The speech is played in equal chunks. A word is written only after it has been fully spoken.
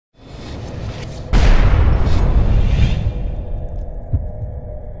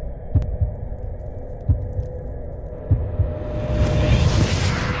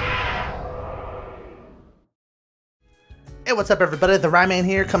Hey, what's up everybody, the Ryouseiken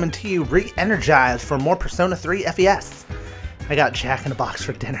here, coming to you re-energized for more Persona 3 FES. I got Jack in the Box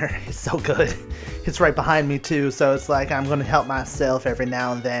for dinner. It's so good. It's right behind me too, so it's like I'm going to help myself every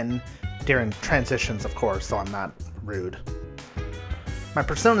now and then, during transitions of course, so I'm not rude. My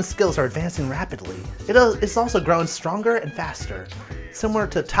Persona skills are advancing rapidly. It's also growing stronger and faster. Similar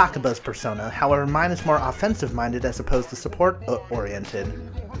to Takaba's Persona, however mine is more offensive-minded as opposed to support-oriented.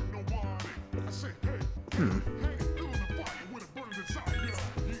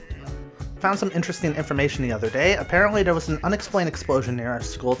 Found some interesting information the other day. Apparently there was an unexplained explosion near our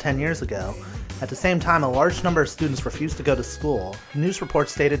school 10 years ago. At the same time, a large number of students refused to go to school. News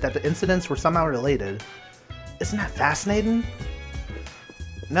reports stated that the incidents were somehow related. Isn't that fascinating?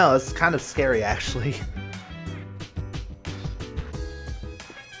 No, it's kind of scary actually.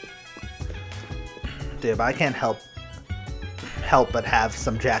 Dude, but I can't help but have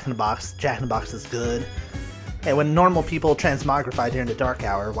some Jack in the Box. Jack in the Box is good. Hey, when normal people transmogrify during the dark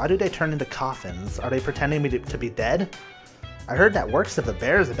hour, why do they turn into coffins? Are they pretending to be dead? I heard that works if a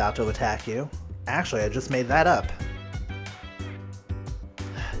bear is about to attack you. Actually, I just made that up.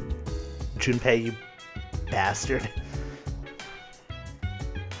 Junpei, you bastard.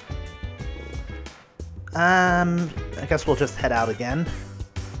 I guess we'll just head out again.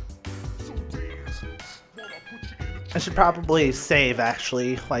 I should probably save,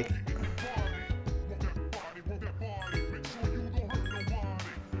 actually, like...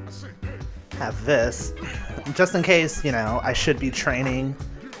 have this, just in case, you know, I should be training,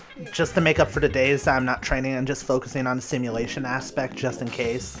 just to make up for the days that I'm not training and just focusing on the simulation aspect, just in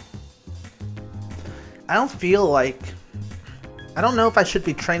case. I don't feel like... I don't know if I should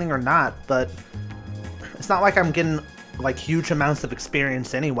be training or not, but it's not like I'm getting, like, huge amounts of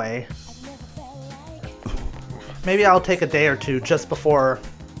experience anyway. Maybe I'll take a day or two just before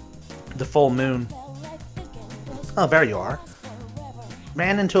the full moon. Oh, there you are.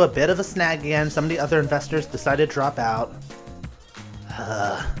 Ran into a bit of a snag again. Some of the other investors decided to drop out.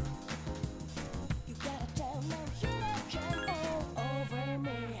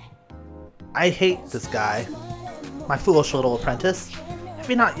 I hate this guy. My foolish little apprentice. Have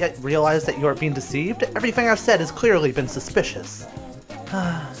you not yet realized that you are being deceived? Everything I've said has clearly been suspicious.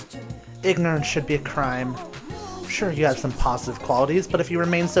 Ignorance should be a crime. Sure, you have some positive qualities, but if you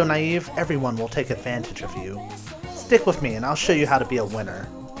remain so naive, everyone will take advantage of you. Stick with me and I'll show you how to be a winner.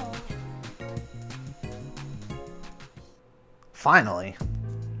 Finally.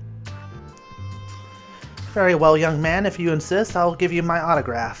 Very well, young man. If you insist, I'll give you my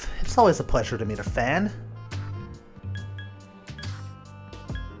autograph. It's always a pleasure to meet a fan.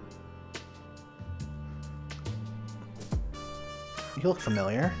 You look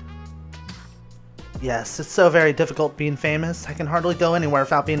familiar. Yes, it's so very difficult being famous. I can hardly go anywhere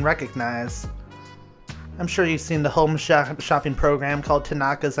without being recognized. I'm sure you've seen the home shopping program called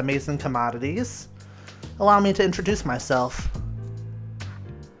Tanaka's Amazing Commodities. Allow me to introduce myself.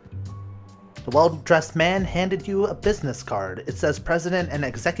 The well-dressed man handed you a business card. It says President and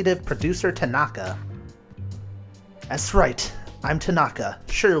Executive Producer Tanaka. That's right, I'm Tanaka.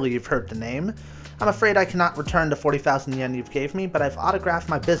 Surely you've heard the name. I'm afraid I cannot return the 40,000 yen you've gave me, but I've autographed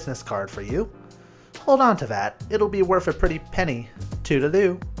my business card for you. Hold on to that. It'll be worth a pretty penny.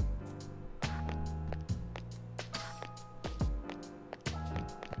 Toodaloo.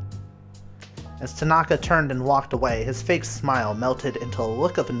 As Tanaka turned and walked away, his fake smile melted into a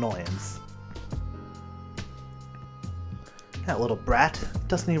look of annoyance. That little brat.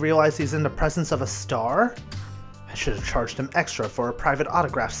 Doesn't he realize he's in the presence of a star? I should have charged him extra for a private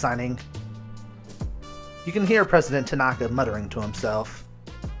autograph signing. You can hear President Tanaka muttering to himself.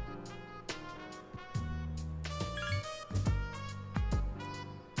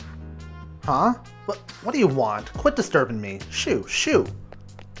 Huh? What do you want? Quit disturbing me. Shoo, shoo.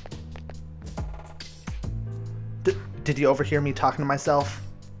 Did you overhear me talking to myself?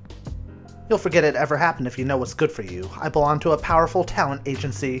 You'll forget it ever happened if you know what's good for you. I belong to a powerful talent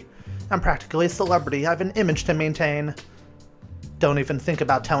agency. I'm practically a celebrity. I have an image to maintain. Don't even think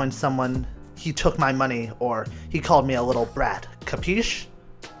about telling someone he took my money or he called me a little brat. Capiche?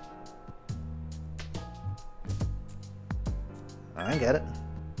 I get it.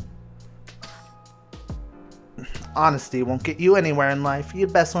 Honesty won't get you anywhere in life.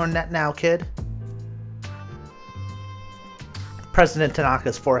 You'd best learn that now, kid. President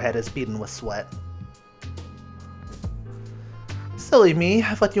Tanaka's forehead is beaten with sweat. Silly me,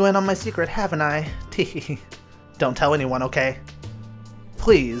 I've let you in on my secret, haven't I? Teehee. Don't tell anyone, okay?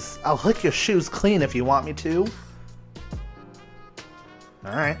 Please, I'll lick your shoes clean if you want me to.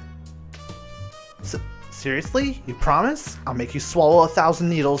 Alright. Seriously? You promise? I'll make you swallow 1,000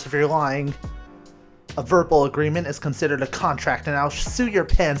 needles if you're lying. A verbal agreement is considered a contract, and I'll sue your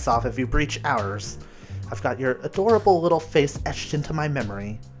pants off if you breach ours. I've got your adorable little face etched into my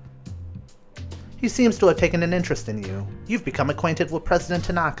memory. He seems to have taken an interest in you. You've become acquainted with President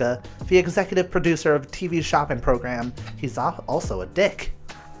Tanaka, the executive producer of a TV shopping program. He's also a dick.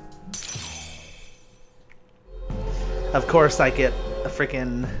 Of course I get a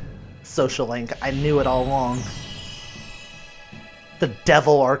freaking social link. I knew it all along. The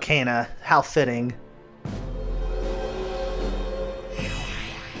Devil Arcana. How fitting.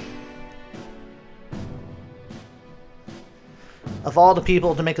 Of all the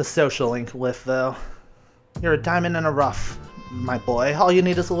people to make a social link with, though, you're a diamond in a rough, my boy. All you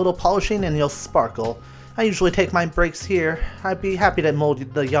need is a little polishing and you'll sparkle. I usually take my breaks here. I'd be happy to mold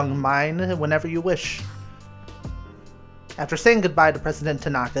the young mind whenever you wish. After saying goodbye to President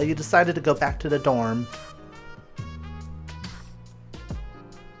Tanaka, you decided to go back to the dorm.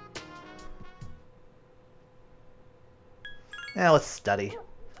 Now let's study.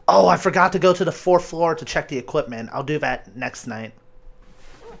 Oh, I forgot to go to the 4th floor to check the equipment. I'll do that next night.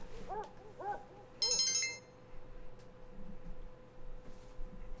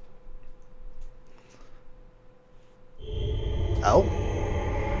 Oh.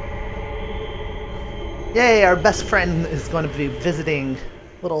 Yay, our best friend is going to be visiting.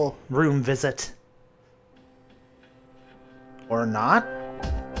 Little room visit. Or not?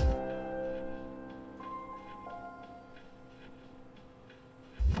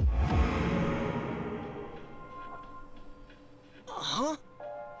 Huh?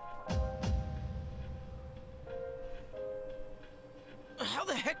 How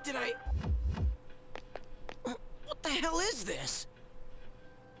the heck did I... What the hell is this?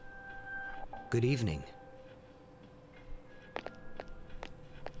 Good evening.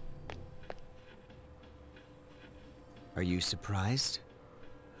 Are you surprised?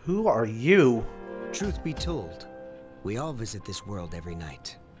 Who are you? Truth be told, we all visit this world every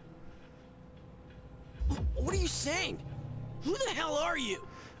night. What are you saying? Who the hell are you?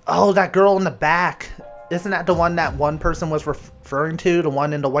 Oh, that girl in the back. Isn't that the one that one person was referring to? The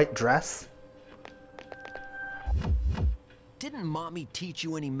one in the white dress? Didn't Mommy teach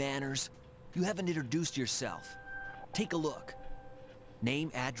you any manners? You haven't introduced yourself. Take a look.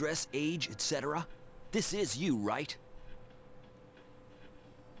 Name, address, age, etc. This is you, right?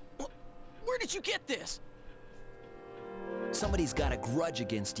 Where did you get this? Somebody's got a grudge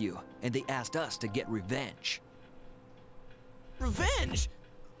against you, and they asked us to get revenge. Revenge?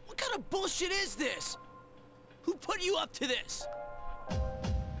 What kind of bullshit is this? Who put you up to this?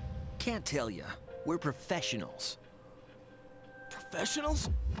 Can't tell ya. We're professionals. Professionals?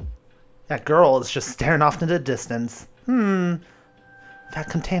 That girl is just staring off into the distance. That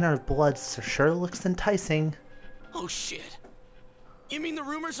container of blood sure looks enticing. Oh shit. You mean the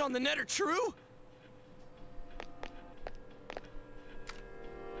rumors on the net are true?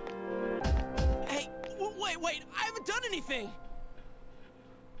 Hey, wait, I haven't done anything!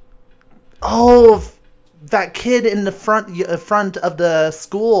 Oh, that kid in the front of the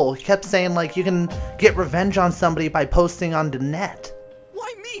school kept saying, like, you can get revenge on somebody by posting on the net.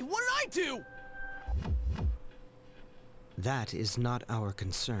 Why me? What did I do? That is not our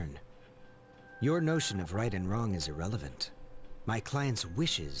concern. Your notion of right and wrong is irrelevant. My client's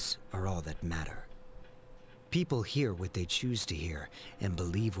wishes are all that matter. People hear what they choose to hear and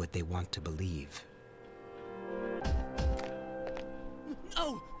believe what they want to believe.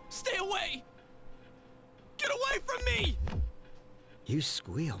 No! Stay away! Get away from me! You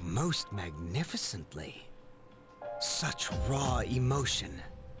squeal most magnificently. Such raw emotion.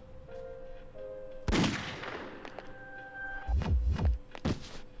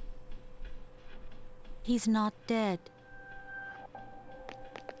 He's not dead.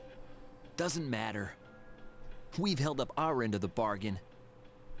 Doesn't matter. We've held up our end of the bargain.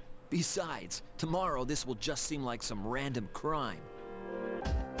 Besides, tomorrow this will just seem like some random crime.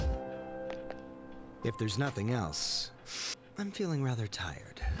 If there's nothing else, I'm feeling rather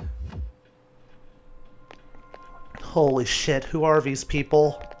tired. Holy shit, who are these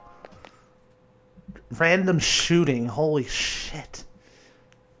people? Random shooting, holy shit.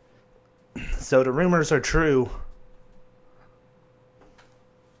 So the rumors are true.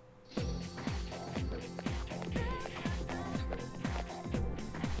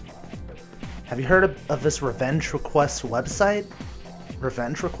 Have you heard of this revenge request website?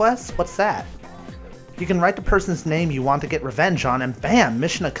 Revenge request? What's that? You can write the person's name you want to get revenge on and bam,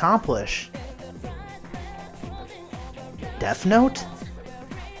 mission accomplished. Death Note?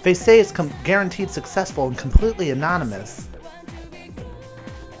 They say it's guaranteed successful and completely anonymous.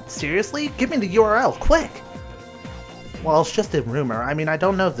 Seriously? Give me the URL, quick! Well, it's just a rumor. I mean, I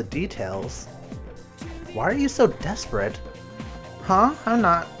don't know the details. Why are you so desperate? Huh? I'm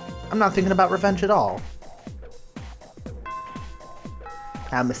not thinking about revenge at all.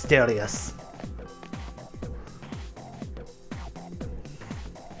 How mysterious.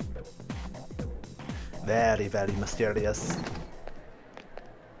 Very, very mysterious.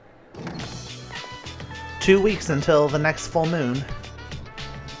 2 weeks until the next full moon.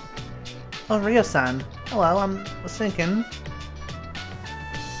 Oh, Ryo-san. Hello, was thinking.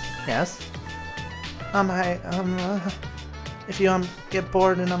 Yes? If you, get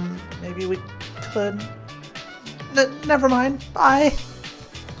bored and, maybe we could... never mind. Bye!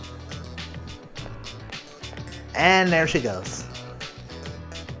 And there she goes.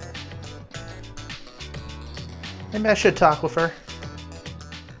 Maybe I should talk with her.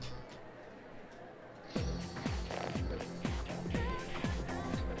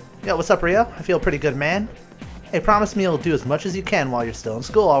 Yo, what's up, Ryo? I feel pretty good, man. Hey, promise me you'll do as much as you can while you're still in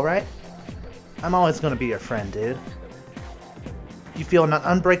school, alright? I'm always gonna be your friend, dude. You feel an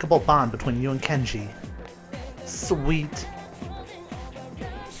unbreakable bond between you and Kenji. Sweet.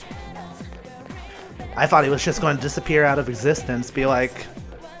 I thought he was just going to disappear out of existence, be like...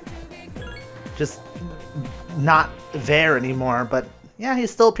 just... not there anymore, but yeah,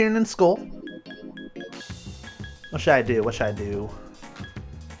 he's still appearing in school. What should I do? What should I do?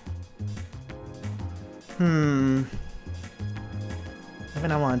 Maybe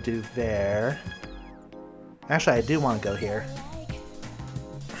I want to do there. Actually, I do want to go here.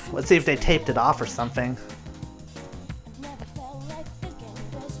 Let's see if they taped it off or something.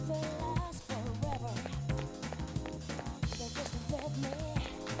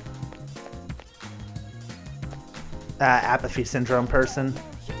 Apathy syndrome person.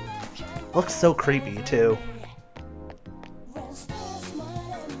 Looks so creepy, too.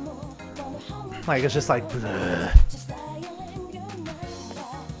 Like, it's just like... bleh.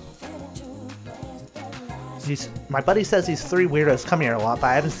 My buddy says these 3 weirdos come here a lot, but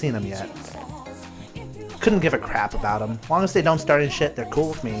I haven't seen them yet. Couldn't give a crap about them. As long as they don't start any shit, they're cool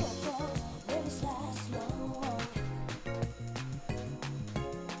with me.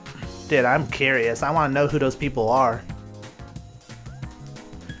 Dude, I'm curious. I want to know who those people are.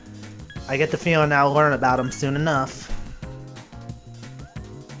 I get the feeling I'll learn about them soon enough.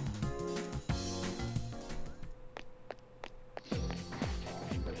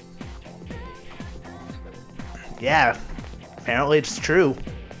 Yeah, apparently it's true.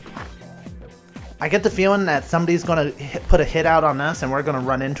 I get the feeling that somebody's gonna put a hit out on us and we're gonna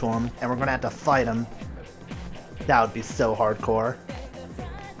run into them and we're gonna have to fight them. That would be so hardcore.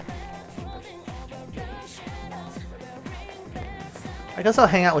 I guess I'll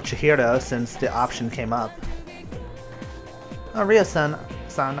hang out with Chihiro since the option came up. Oh, Ryo-san,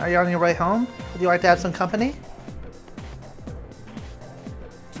 are you on your way home? Would you like to have some company?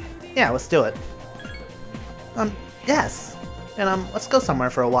 Yeah, let's do it. Yes. And, let's go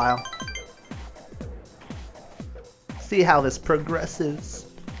somewhere for a while. See how this progresses.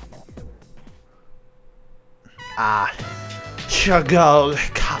 Ah. Chago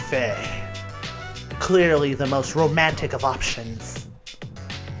Cafe. Clearly the most romantic of options.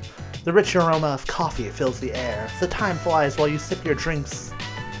 The rich aroma of coffee fills the air. The time flies while you sip your drinks.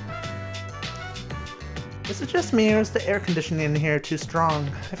 Is it just me, or is the air conditioning in here too strong?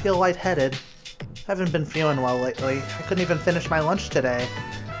 I feel lightheaded. I haven't been feeling well lately. I couldn't even finish my lunch today.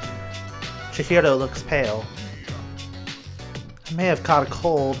 Chihiro looks pale. I may have caught a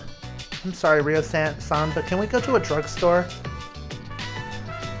cold. I'm sorry, Ryo-san, but can we go to a drugstore?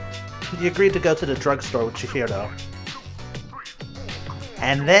 He agreed to go to the drugstore with Chihiro.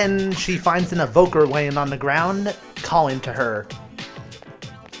 And then she finds an evoker laying on the ground, calling to her.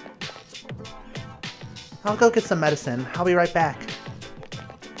 I'll go get some medicine. I'll be right back.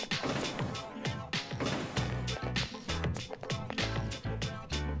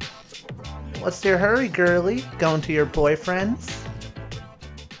 What's your hurry, girlie? Going to your boyfriend's?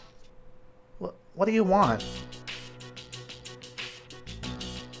 What do you want?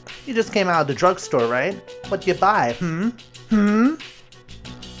 You just came out of the drugstore, right? What'd you buy,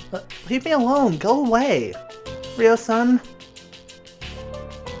 Leave me alone, go away! Ryo-san?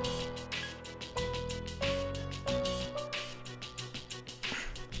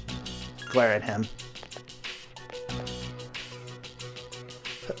 Glare at him.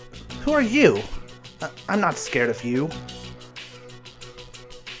 Who are you? I'm not scared of you.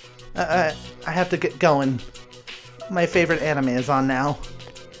 I have to get going. My favorite anime is on now.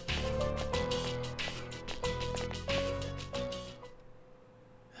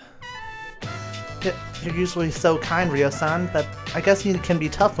 You're usually so kind, Ryo-san, but I guess you can be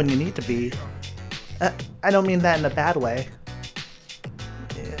tough when you need to be. I don't mean that in a bad way.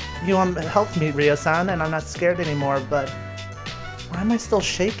 You helped me, Ryo-san, and I'm not scared anymore, but why am I still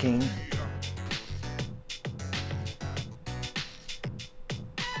shaking?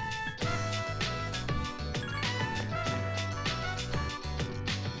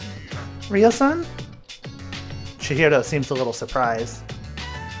 Ryo-san? Chihiro seems a little surprised.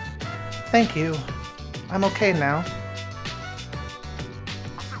 Thank you. I'm okay now.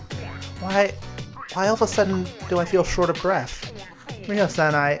 Why all of a sudden do I feel short of breath?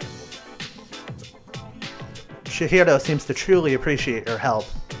 Ryo-san, Chihiro seems to truly appreciate your help.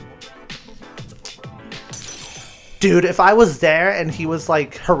 Dude, if I was there and he was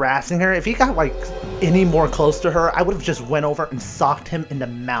like harassing her, if he got like any more close to her, I would have just went over and socked him in the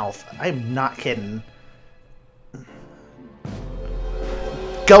mouth. I'm not kidding.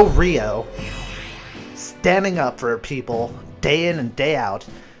 Go Ryo. Standing up for people, day in and day out.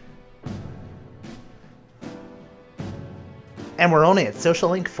 And we're only at Social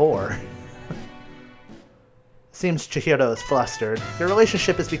Link 4. Seems Chihiro is flustered. Your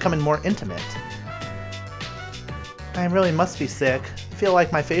relationship is becoming more intimate. I really must be sick. I feel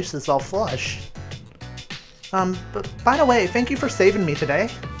like my face is all flush. But by the way, thank you for saving me today.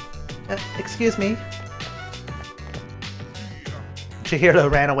 Excuse me. Chihiro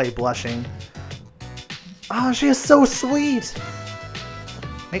ran away blushing. Oh, she is so sweet!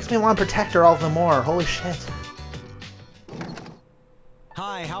 Makes me want to protect her all the more, holy shit.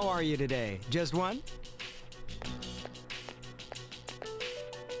 Hi, how are you today? Just one?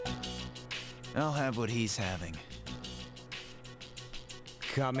 I'll have what he's having.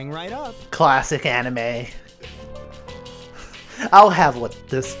 Coming right up. Classic anime. I'll have what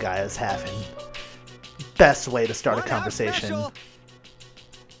this guy is having. Best way to start a conversation.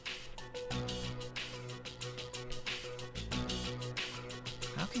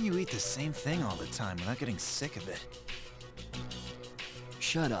 How can you eat the same thing all the time without getting sick of it?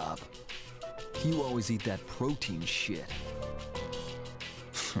 Shut up. You always eat that protein shit.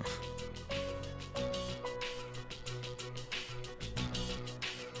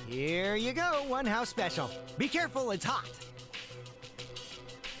 Here you go, one house special. Be careful, it's hot.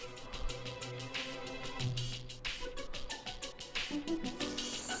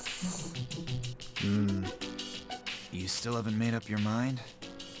 You still haven't made up your mind?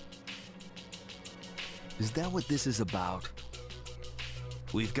 Is that what this is about?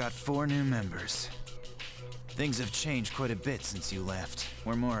 We've got 4 new members. Things have changed quite a bit since you left.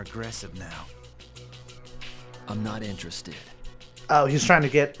 We're more aggressive now. I'm not interested. Oh, he's trying to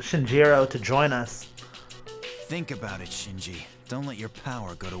get Shinjiro to join us. Think about it, Shinji. Don't let your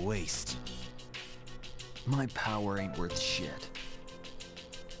power go to waste. My power ain't worth shit.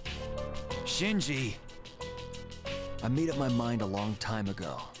 Shinji! I made up my mind a long time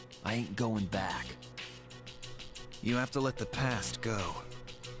ago. I ain't going back. You have to let the past go.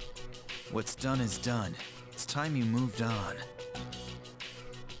 What's done is done. It's time you moved on.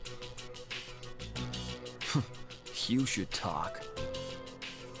 You should talk.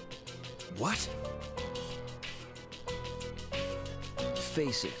 What?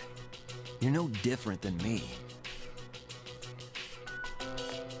 Face it, you're no different than me.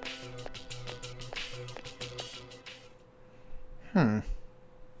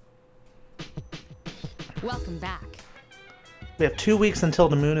 Welcome back. We have 2 weeks until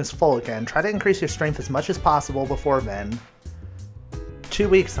the moon is full again. Try to increase your strength as much as possible before then. 2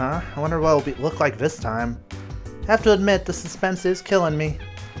 weeks, huh? I wonder what it'll look like this time. I have to admit, the suspense is killing me.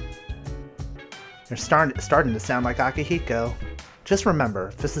 You're starting to sound like Akihiko. Just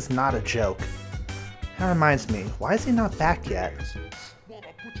remember, this is not a joke. That reminds me, why is he not back yet?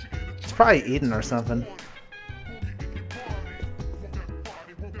 He's probably eating or something.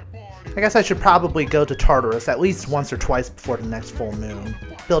 I guess I should probably go to Tartarus at least once or twice before the next full moon.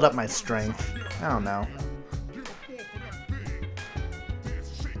 Build up my strength. I don't know.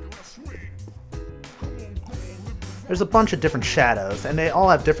 There's a bunch of different shadows, and they all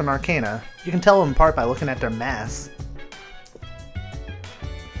have different arcana. You can tell them apart by looking at their masks.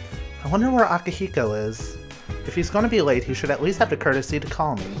 I wonder where Akihiko is. If he's going to be late, he should at least have the courtesy to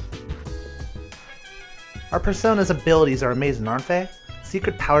call me. Our persona's abilities are amazing, aren't they?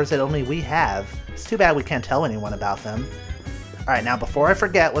 Secret powers that only we have. It's too bad we can't tell anyone about them. Alright, now before I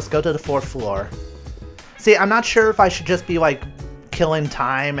forget, let's go to the 4th floor. See, I'm not sure if I should just be like killing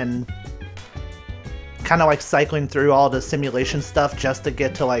time and kind of like cycling through all the simulation stuff just to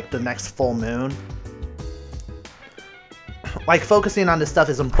get to like the next full moon. Like focusing on this stuff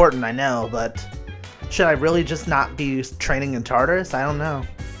is important, I know, but should I really just not be training in Tartarus? I don't know.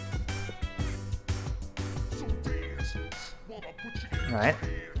 Alright.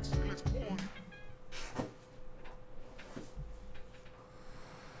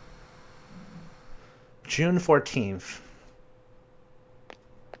 June 14th.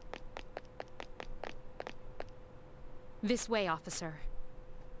 This way, officer.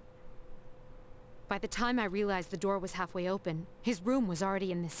 By the time I realized the door was halfway open, his room was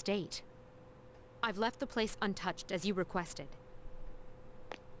already in this state. I've left the place untouched, as you requested.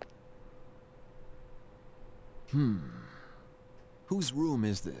 Whose room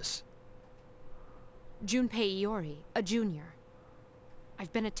is this? Junpei Iori, a junior.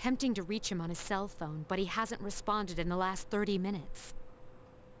 I've been attempting to reach him on his cell phone, but he hasn't responded in the last 30 minutes.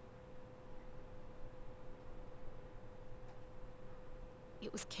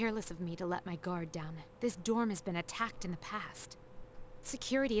 It was careless of me to let my guard down. This dorm has been attacked in the past.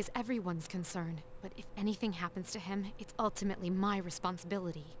 Security is everyone's concern, but if anything happens to him, it's ultimately my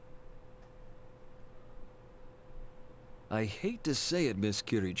responsibility. I hate to say it, Miss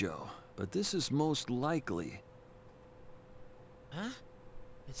Kirijo, but this is most likely... Huh?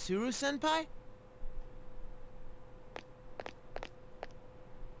 Mitsuru-senpai?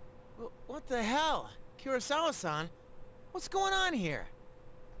 What the hell? Kurosawa-san? What's going on here?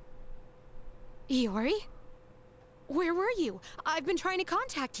 Iori? Where were you? I've been trying to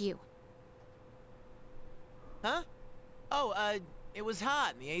contact you. Huh? Oh, it was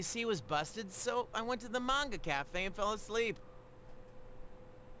hot and the AC was busted, so I went to the manga cafe and fell asleep.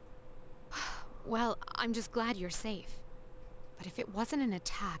 Well, I'm just glad you're safe. But if it wasn't an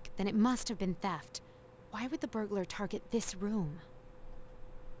attack, then it must have been theft. Why would the burglar target this room?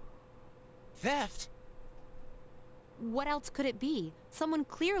 Theft? What else could it be? Someone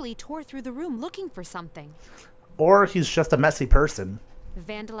clearly tore through the room looking for something. Or he's just a messy person.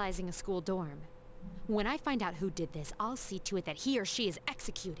 Vandalizing a school dorm. When I find out who did this, I'll see to it that he or she is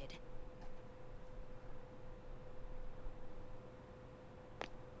executed.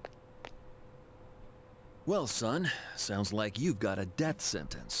 Well, son, sounds like you've got a death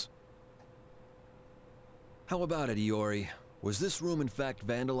sentence. How about it, Iori? Was this room in fact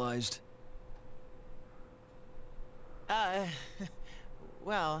vandalized?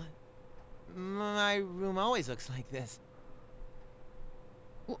 Well, my room always looks like this.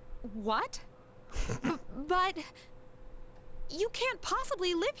 What? But... you can't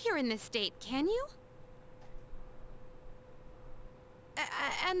possibly live here in this state, can you?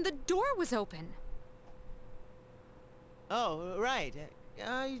 And the door was open. Oh, right.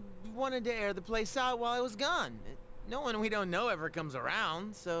 I wanted to air the place out while I was gone. No one we don't know ever comes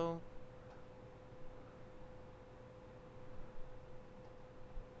around, so...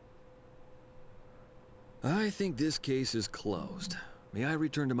 I think this case is closed. May I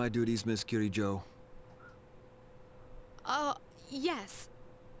return to my duties, Miss Kirijo? Yes.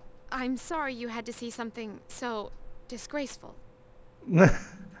 I'm sorry you had to see something so disgraceful.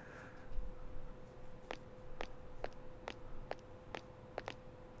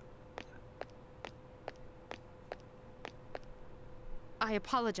 I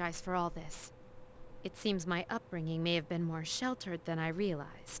apologize for all this. It seems my upbringing may have been more sheltered than I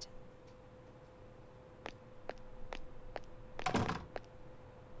realized.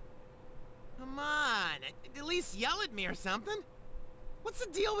 Come on, at least yell at me or something. What's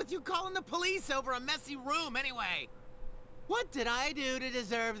the deal with you calling the police over a messy room anyway? What did I do to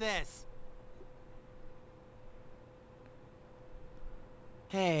deserve this?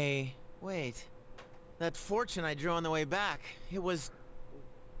 Hey, wait. That fortune I drew on the way back, it was...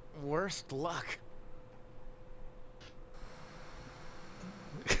 worst luck.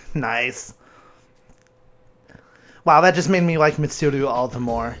 Nice. Wow, that just made me like Mitsuru all the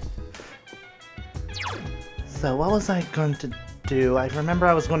more. So what was I going to do? I remember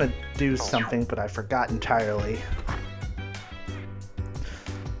I was going to do something, but I forgot entirely.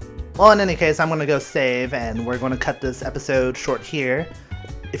 Well, in any case, I'm going to go save, and we're going to cut this episode short here.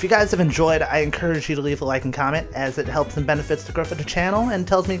 If you guys have enjoyed, I encourage you to leave a like and comment, as it helps and benefits the growth of the channel and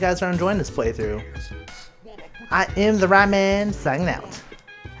tells me you guys are enjoying this playthrough. I am the Ryouseiken signing out.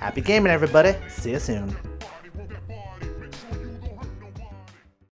 Happy gaming, everybody. See you soon.